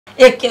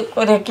एक एक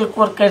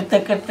कोर करते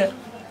करते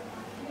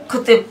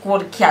खुदे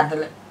कोर खिया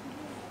दिले।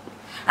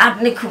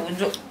 आपने खूब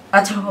जो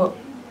अच्छा हो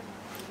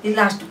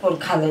लास्ट कोर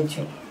खा ले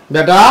छो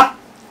बेटा।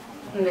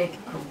 नहीं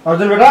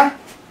अर्जुन बेटा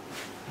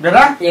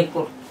बेटा एक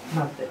कोर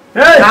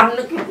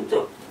आपने क्यों पूछो?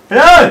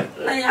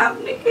 नहीं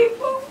आपने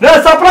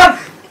क्यों? सपना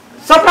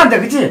सपना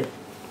देख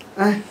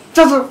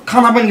चल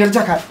खाना बन गया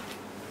जा खा।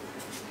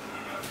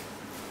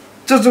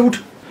 चल उठ।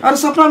 अरे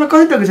सपना में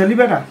कहीं तक चली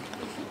बेटा?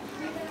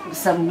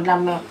 सपना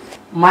में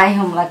माई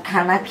हमरा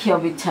खाना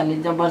खियाबी छली,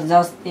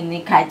 जबरदस्ती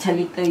नहीं खाई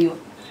छली तैयो।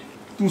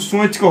 तू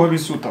सोच के होबी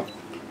सुत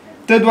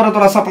ते द्वारा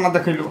तोरा सपना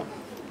देखैलो।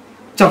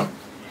 चल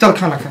चल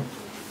खाना खा,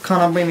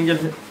 खाना बन गेल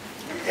है।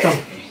 चल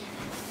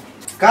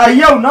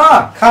काहियो ना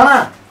खाना।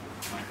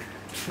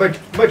 बैठ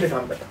बैठ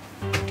काम बेटा,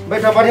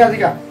 बैठा बढ़िया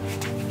दिखा।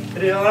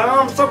 अरे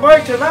आराम से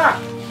बैठ ना।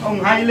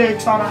 औंघाई ले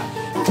छोरा।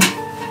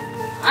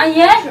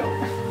 आये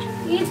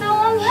ये तो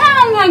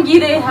औंघा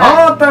गिरे है।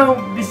 हां तो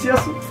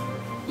विशेष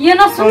ये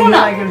ना सुनो ना,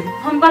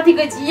 हम बाती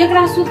कहै छी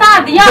एकरा सुता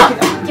दिया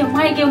के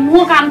माई के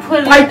मुंह कान फोड़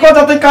भाई को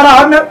जते करा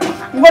हम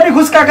बड़ी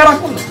घुसका करा।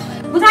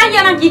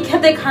 बुझाइए ना की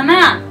खेते खाना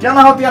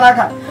केना होती ना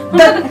खा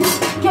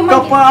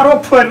कपारो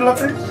फोड़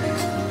लते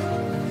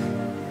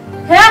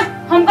है।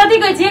 हम कथि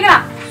कहै छी एकरा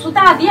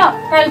सुता दिया,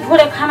 काल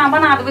भोरे खाना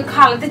बना देबे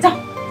खा लेते। जा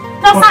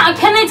तसा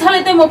खेनै छले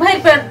ते मो भर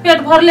पेट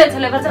भरले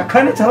छले। बच्चा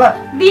खने छला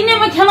दिने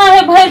में खाना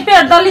है भर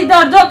पेट दली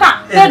दर जोका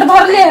पेट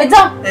भरले है।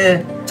 जा ए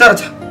चल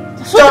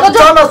चल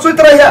चल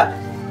सुत रहिया।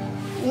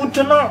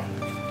 उठना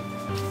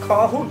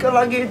खाहू के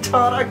लगे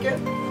छारा के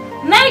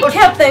नहीं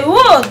खेते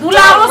वो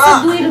दुलारो से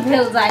दूर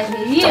भेल जाए है।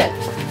 ये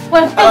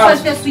पढ़ते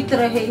पढ़ते सुत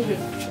रहे है,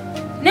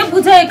 नहीं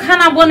बुझे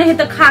खाना बने है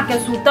तो खा के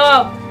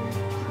सुतब,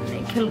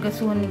 नहीं खेल के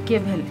सोनी के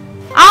भेल।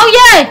 आओ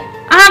ये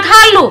अहाँ खा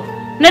लो,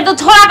 नहीं तो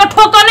छोरा के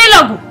ठोकर नहीं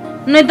लगू,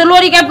 नहीं तो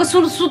लोरी के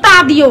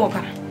सुता दियो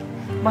ओकरा।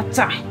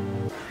 बच्चा है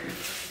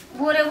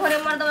भोरे भोरे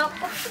मर्दवा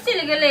कब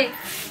चले गेले,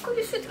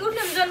 कभी सुत के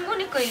उठले जन्मो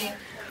नहीं कइले।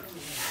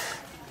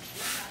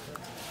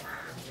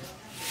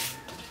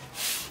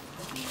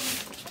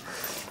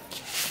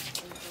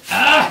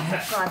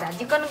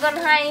 दादाजी कन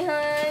गन्हाई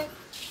है।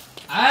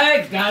 आए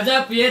गाजा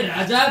पिए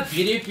राजा,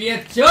 बीड़ी पिए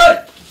चोर,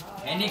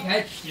 एनी खाए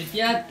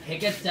तृतीया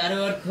फेंके चारों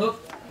ओर खूब।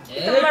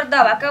 तो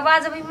मर्दवा के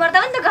आवाज अभी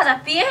मर्दवा ने गाजा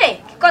पिए है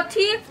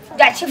कथी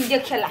जाय छै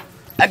देखेला।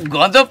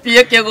 गाजा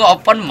पिए के एगो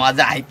अपन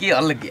मजा है कि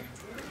अलग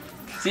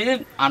से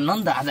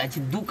आनंद आ जाय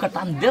छै। दू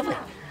कटान देबे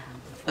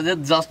अरे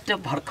जस्ट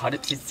भर खड़े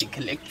से सीख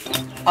ले।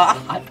 आ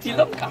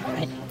चिलम कहां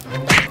है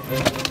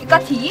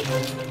कथी?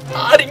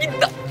 अरे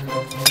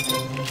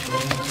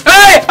ए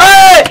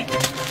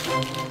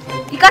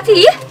ई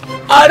कथी?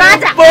 अरे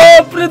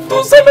बाप रे,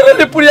 दूसरे मेरे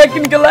लिए पुड़िया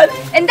किन के लाए।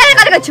 एंदा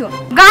कर छु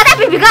गाजा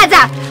पी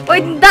गाजा ओइ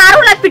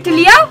दारू ला पिट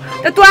लियो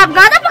तो तू आप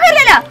गाजा पकड़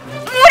लेला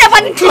मुरे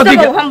बन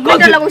ठीक तो हम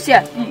बेटा लगो से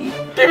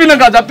पीबी ना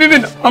गाजा पीबी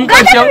ना। हम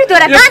कहै छी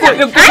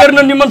एक पेर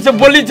न निमन से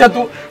बोली छ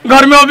तू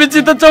घर में अभी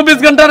छी तो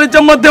 24 घंटा रे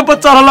मध्य पर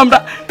चढ़ल हमरा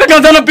त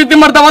गाजा न पीती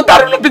मरदा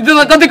दारू न पीती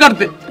त कथि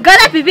करते?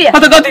 गाजा पीबी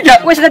हां त कथि क्या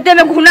ओइ से दे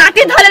में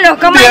घुनाटी धले न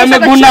कमाई दे में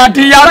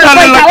घुनाटी याद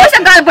धले ओइ से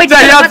गाल बैठ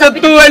जया से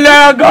तू एले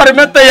घर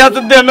में तया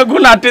से दे में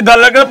घुनाटी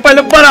धले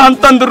पहले बड़ा हम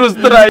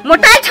तंदुरुस्त रहे।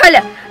 मोटाई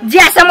छले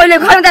जे समय ले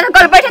घर में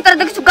गाल बैठे तर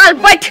देख गाल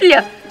बैठ ले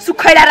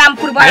सुखैला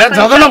रामपुर बा। ए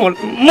ज्यादा ना बोल,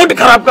 मूड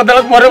खराब कर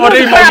देलक मरे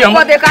मरे मौजी हम।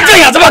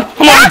 जया से बात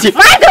हम छी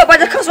मार दे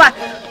बजे खसवा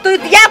तू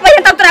या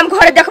पहिले तब तोरा हम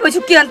घरे देखबै छु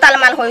केन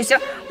तालमाल होय से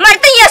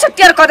मारते ये से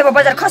टेर कर देबो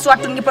बजर खसवा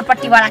टुंगी पर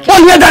पट्टी वाला के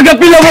ओने जाके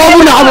पी लेबो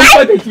हम ना हम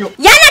कह देखियो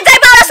या ना जाय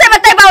बावला से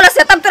बताय बावला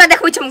से तब तोरा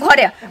देखबै छु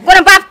घरे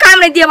कोनो बाप काम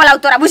नहीं दिए वाला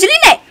तोरा बुझली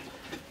नै।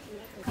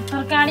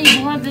 तरकारी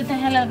भर देते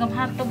है लगा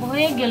भात तो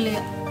भए गेले,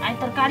 आइ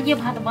तरकारीए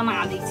भात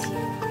बना दै छी।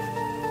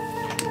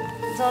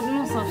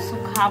 जरनो सब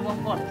सुखाबो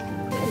पड़ते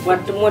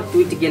बट मोट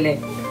टूट गेले।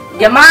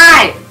 गे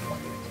माय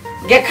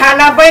गे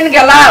खाना बन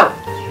गेलौ,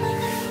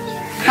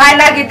 खाए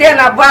लागी दे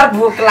ना, बड़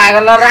भूख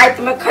लागल, रात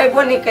में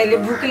खैबो नहीं कैली,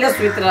 भूखले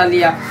सुत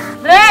रहलिया।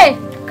 रे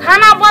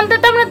खाना बनते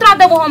तब ने तोरा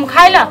देबो हम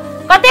खाइ ला।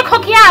 कते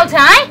खोखिया आउ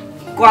छै?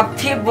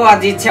 कथी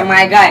बजी छै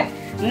माय गाय?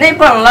 नहीं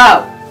बनलौ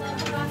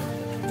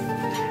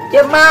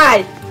गे माय,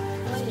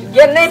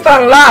 ये नहीं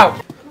बनलौ।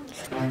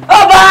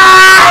 ओ बा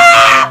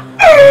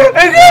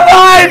गे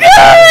माय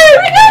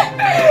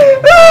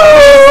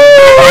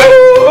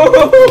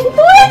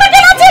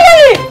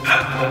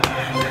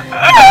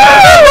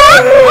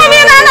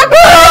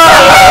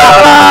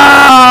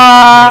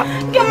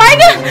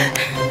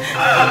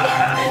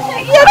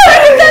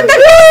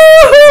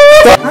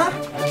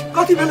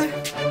कथी भेले?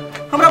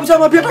 हमरा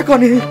बुझामा बेटा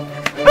कने ये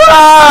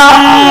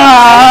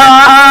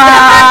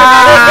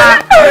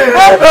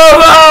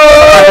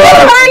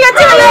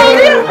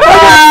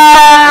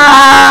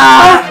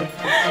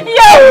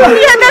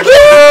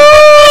देखिए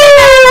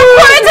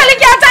कोई चले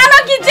क्या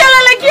अचानक की चले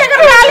लगी अगर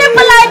काले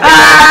पलाई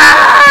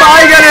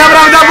पाई गेल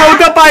हमरा बुझा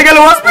बहुत पाई गेल,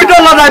 हॉस्पिटल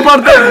ल जाय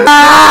पड़ते।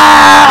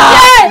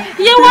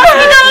 ये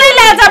हॉस्पिटल नहीं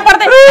ले जा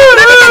पड़ते,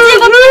 जी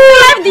को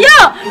लाइव दियो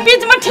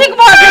बीच में ठीक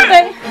भ जेते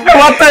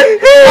होते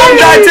हम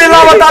जाय छै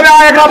ला बताबे आ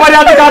एकरा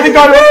बढ़िया दिखाती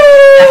करू।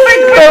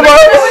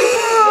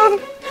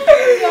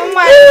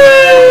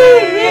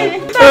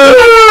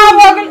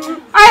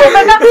 आइ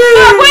बेटा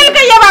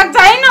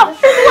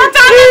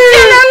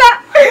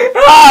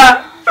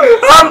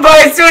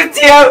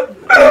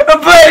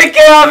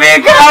अभी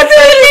खा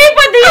चली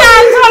पतिया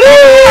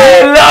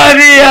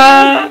लरिया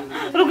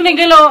रुकने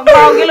गेलो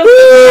गाँव गेलो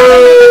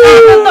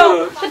तो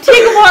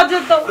ठीक भ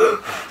जेतो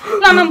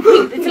ना हम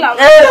फूक दे चला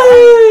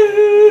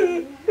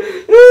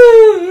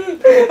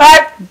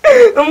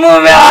मुंह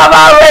में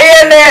हवा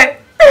भइए ने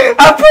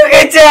अब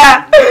फूके जा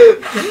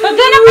तो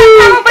जो ना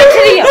पत्ता में बैठ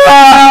रही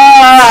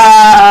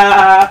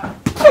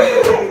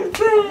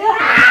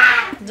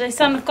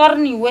जैसन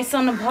करनी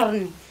वैसन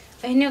भरनी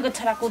एहने के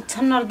छरा को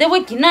छन्नर देबै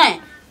कि नहीं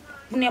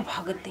पुने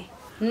भागते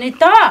नहीं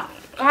तो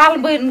काल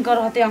बैन कर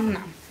रहते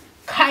अंगना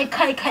खाई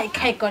खाई खाई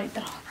खाई करते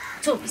रह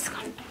 24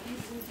 घंटा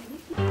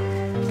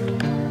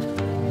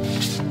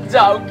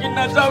जाओ कि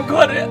ना जाओ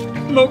घरे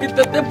मौगी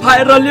तते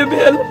फायरल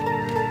भेल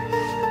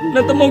न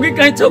तो मौगी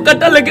कहीं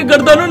चौकटा लेके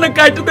गर्दनों न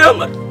काट दे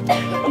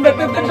हमरा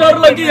तते डर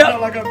लगी है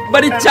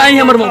बड़ी चाही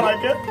हमर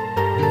मौगी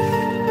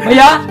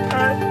भैया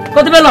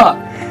कत बेलो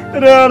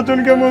रे अर्जुन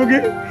के मौगी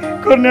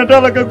कोनेटा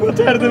लगा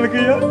कोचार देल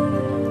के या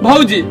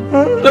भौजी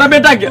तोरा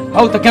बेटा के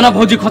हौ त केना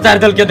भौजी खोचार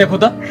देल के देखो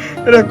त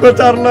रे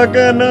कोचार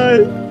लगा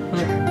नहीं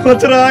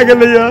खोचरा आ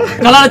गेल या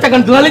कला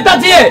तकन ललिता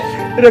जी ए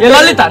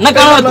ललिता न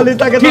करो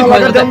ललिता के ठीक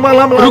लगा जम्मल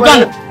हम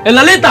रुकन ए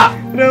ललिता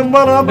रे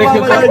मरा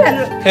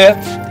हे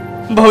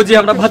भौजी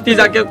हमरा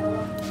भतीजा के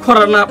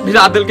खोरना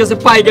भिरा देल के से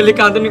पाई गेली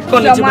कांदनी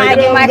कोने छी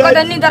भाई माय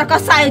कदनी दर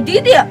कसाई दी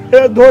दे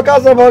ए धोखा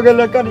से भ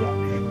गेल कनिया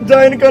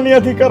जैन कनिया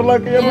थी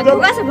करलक ये बुझल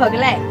धोखा से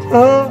भगले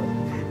हां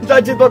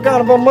जाची तो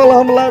कार पर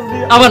मलहम लाग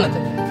दिया अब न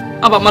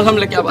अब मलहम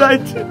लेके अब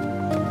जाची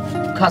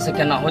धोखा से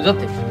केना हो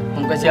जते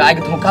हम कहै छी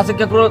आगे धोखा से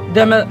केकरो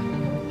देह में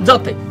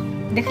जते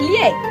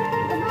देखलिए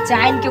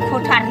चाइन के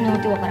खोठार नहीं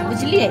होते ओकरा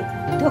बुझलिए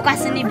धोखा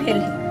से नहीं भेल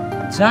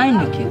है जाइन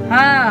के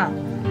हां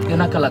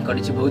केना कला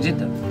करै छी भौजी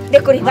त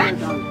देखो रे बा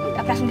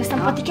अपना संग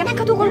संपत्ति केना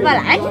कदू गोल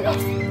वाला है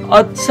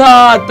अच्छा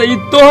तो ई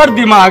तोहर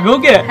दिमाग हो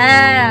गे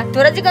हां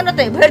तोरा जी कन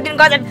रहते भर दिन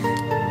गाजा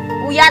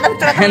उ याद अब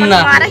तोरा तो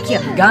मारे के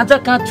गाजा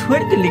का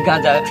छोड़ देली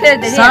गाजा छोड़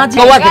दे साँझ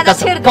कौवा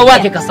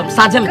के कसम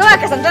साँझ में कौवा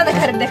के कसम जा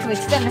घर देखबै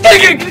चल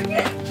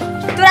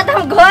तोरा तो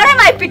हम घर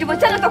में आई पिटबो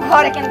चल तो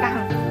घर केन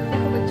कहां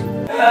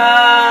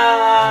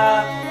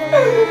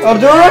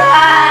अर्जुन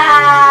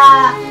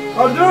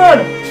अर्जुन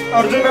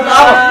अर्जुन बेटा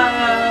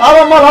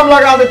आओ मलहम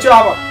लगा दे छु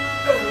आओ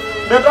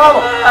बेटा आओ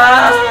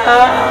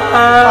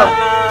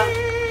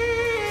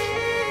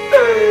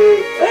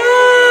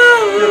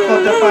ये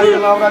खोते पाई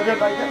गेला हमरा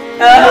बेटा के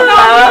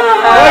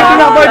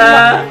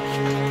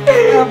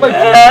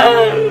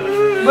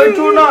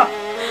बैठू ना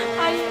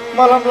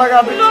मलहम लगा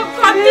दे लोग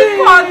खाती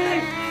खाते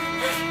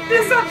ते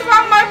सतवा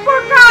मैं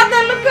पका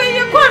देल के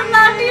ये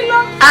घरना ढीलो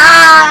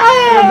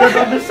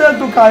बेटा बिसे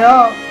दुखाया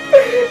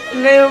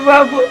ले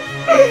बाबू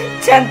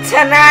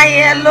छनछना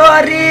ये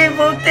लोरी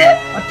बहुते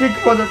ठीक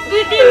हो जा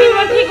दीदी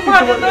में ठीक भ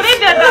जतो रे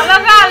बेटा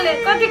लगा ले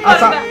कथि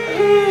करबा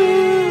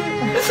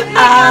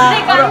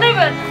नहीं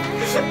बेटा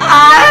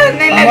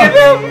नहीं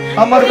लगे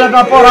हमर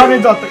बेटा पढ़ा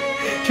नहीं जाते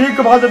ठीक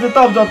भ जते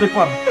तब जाते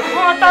पढ़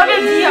हां तबे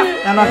दिया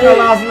एना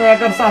क्लास में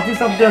एकर साथी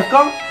सब देख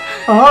कर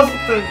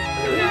हंसते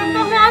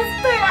तो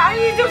हंसते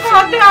आई जो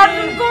कहते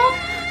अर्जुन को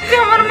कि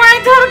हमर माई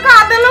थर का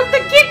देलो त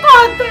की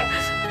कहते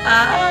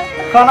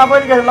खाना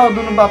बन गए लाओ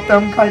दोनों बाप ते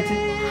हम खाई छी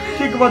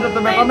ठीक भ जते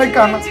बेटा नहीं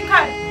खाना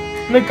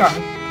नहीं खाना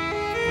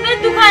नहीं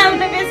दुखाए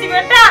हमने बेसी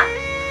बेटा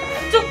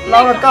चुप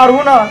लाओ काढ़ू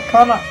ना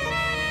खाना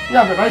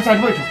या बेटा इस साइड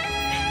बैठो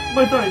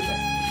बैठो इस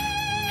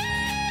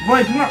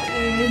बैठ ना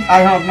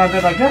आए हम अपना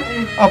बेटा के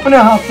अपने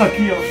हाथ से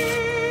खियो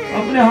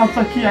अपने हाथ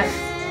से खिया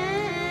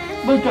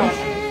बैठो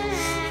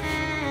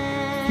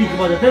ठीक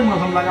बजे थे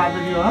हम लगा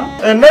दियो हां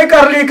नहीं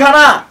कर ली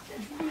खाना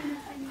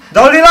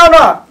जल्दी लाओ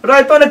ना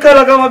रात ने खेल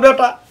लगा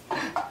बेटा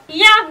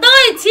या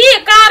दई छी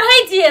कार है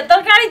छी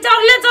तरकारी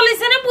चढ़ले चले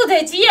से ने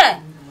बुझै छी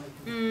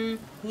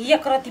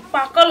एक रति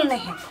पाकल नहीं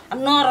है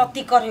न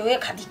रति करे एक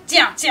खादी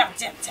च्या च्या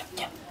च्या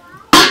च्या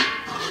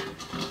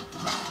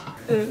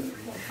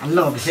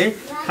अल्लाह से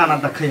खाना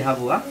त खै हा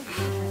बुआ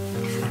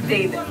दे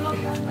दे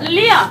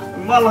लिया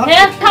मलहम हे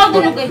खाओ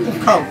दोनों कहि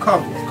खाओ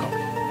खाओ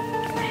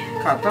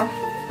खा तो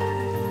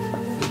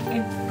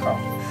खाओ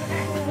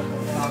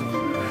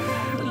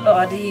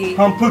लोरी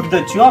हम फूक दे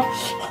छियो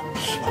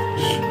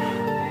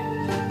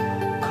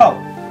खाओ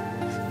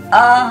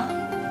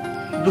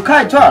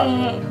दुखाई छ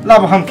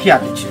लब हम खिया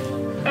दे छियो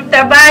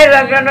दबाई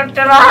लगन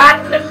तेरा हाथ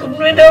में कुछ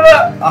देबो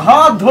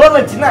हाथ धो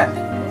ले छी ना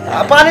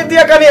पानी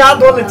दिया कनी हाथ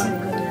धो ले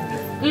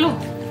छी लू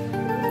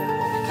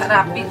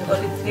खराबी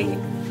करी थी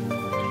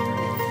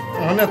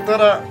हने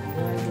तोरा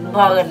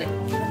भगले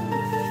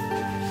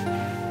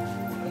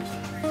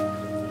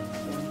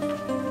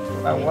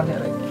वने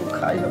रे तू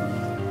खाई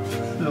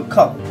लो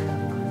खाओ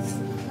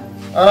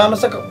आराम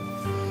से खाओ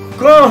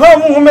कहां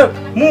मुंह में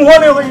मुंह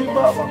होने होई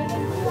बाबा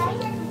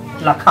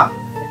ला खा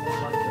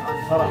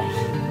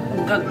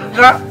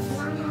गग्गा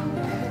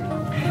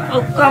ओ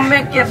कमे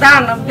के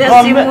दान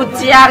बेसी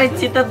मुचियारी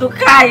छी त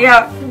दुखाय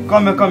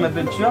कमे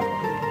दे छियो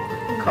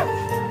खाओ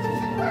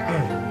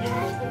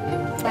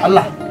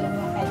अल्लाह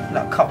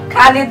ला खाओ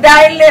खाली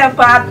दाल ले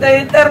भात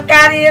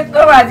तरकारी एक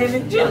भाजी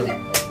नहीं चल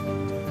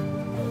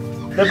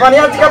ते पानी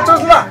आज का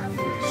चूस ना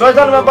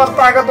सोजन में बस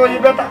ताकत होई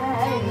बेटा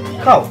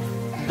खाओ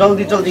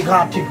जल्दी जल्दी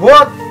खा ठीक हो।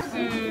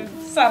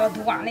 सारा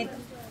दुआने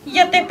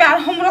ये ते प्यार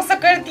हमरो से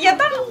करतिए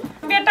त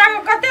बेटा के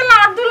कते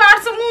लाड दुलार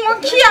से मुंह में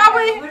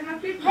खियावे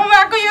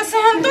हमरा को ये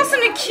सहनतो से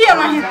नहीं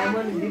खियाना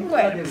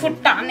है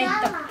फुट्टा नहीं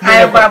त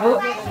आयो बाबू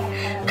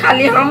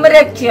खाली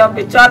हमरे खिया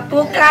बिचा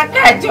तू का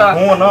खाए छ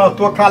हो न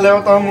तो खा ले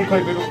त हम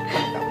खइ बेरु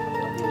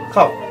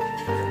खाओ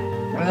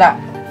ला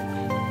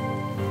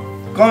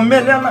कम में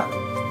ले ना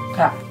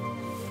खा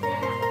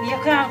ये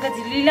का के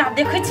लीला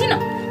देखै छी न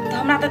त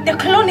हमरा त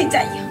देखलो नहीं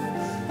चाहिए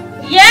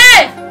ये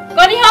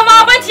कनी हम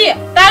आबै छी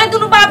तारे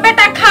दुनु बाप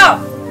बेटा खाओ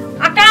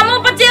आ कामों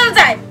पर चल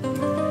जाए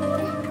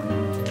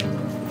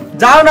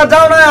जाओ ना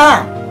यहाँ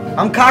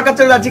हम खा के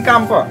चल जाछी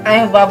काम पर।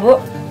 आयो बाबू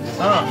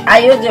हां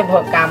आयो जे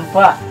भो काम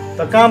पर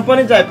तो काम पर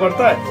नहीं जाए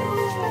पड़ता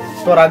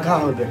है तोरा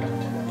घाव हो देगा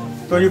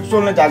तो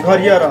युक्सोल ने जा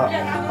घर ये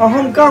रहा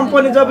हम काम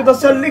पर नहीं जाबे तो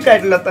सैलरी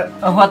काट लेता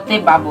है होते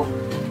बाबू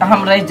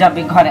हम रह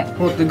जाबे घरे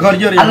होते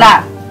घर ये रहा अल्लाह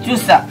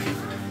चूसा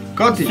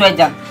कथि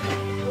सोजन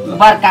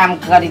बर काम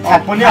करी था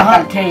अपने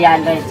हाथ थे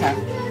याद रहे था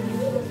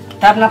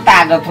तब न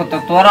ताकत होतो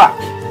तोरा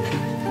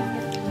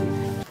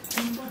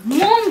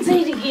मोम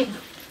जइर गेल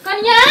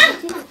कन्या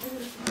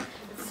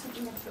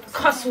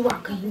खसुआ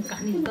कहीं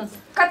कहानी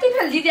कथि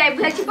भेल दीदी आइ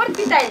बुझाइ छी बड़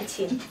पिताइल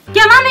छी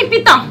केना नहीं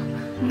पिता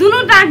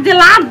दुनु टाक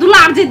देलार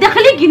दुलार जे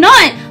देखली कि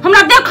नहीं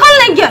हमरा देखल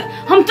नहीं गेल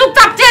हम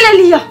चुपचाप चले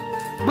लिया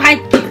भाई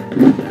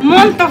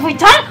मन तो होई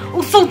छ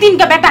उ सौतीन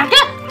के बेटा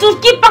के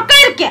चुटकी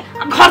पकड़ के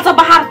घर से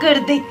बाहर कर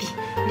देती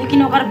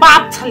लेकिन ओकर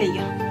बाप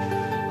छलैया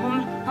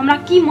हमरा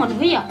की मन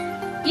होइया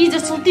ई जे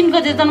सौतीन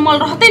के जे जन्मल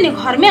रहते ने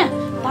घर में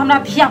तो हमरा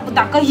धिया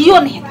पुता कहियो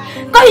नहीं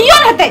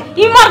हेते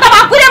ई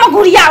मर्दवा कुरे में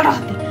घुरियाल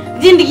रहते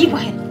जिंदगी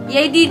भर।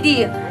 यही दीदी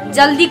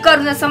जल्दी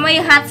करू ना समय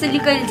हाथ से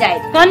निकल जाए।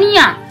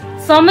 कनिया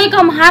समय का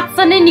हम हाथ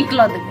से नहीं निकल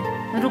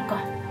देबे रुक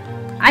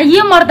आ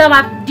ये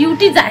मर्दवा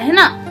ड्यूटी जाए है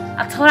ना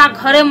आ छोरा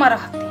घरे में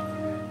रहते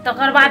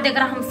तकर बाद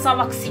एकरा हम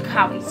सबक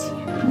सिखाबै छी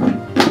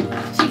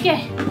ठीक है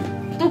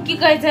तू की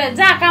कहै छै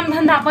जा काम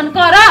धंधा अपन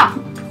कर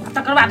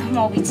तकर बाद हम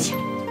आबै छी।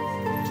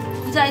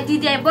 जाए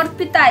दीदी आइ बड़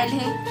पिताइल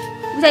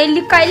है जाए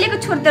निकाले के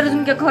छोड़ दे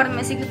उनके घर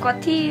में से कि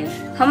कथी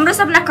हमरो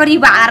सब ना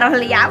करीब आ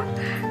रहल याव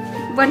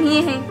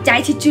बढ़िए है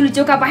जाए छी चूल्हा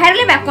चौका बाहर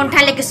ले मैं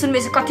कोंठा लेके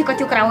सुनबे से कथी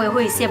कथी ओकरा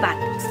होई से बात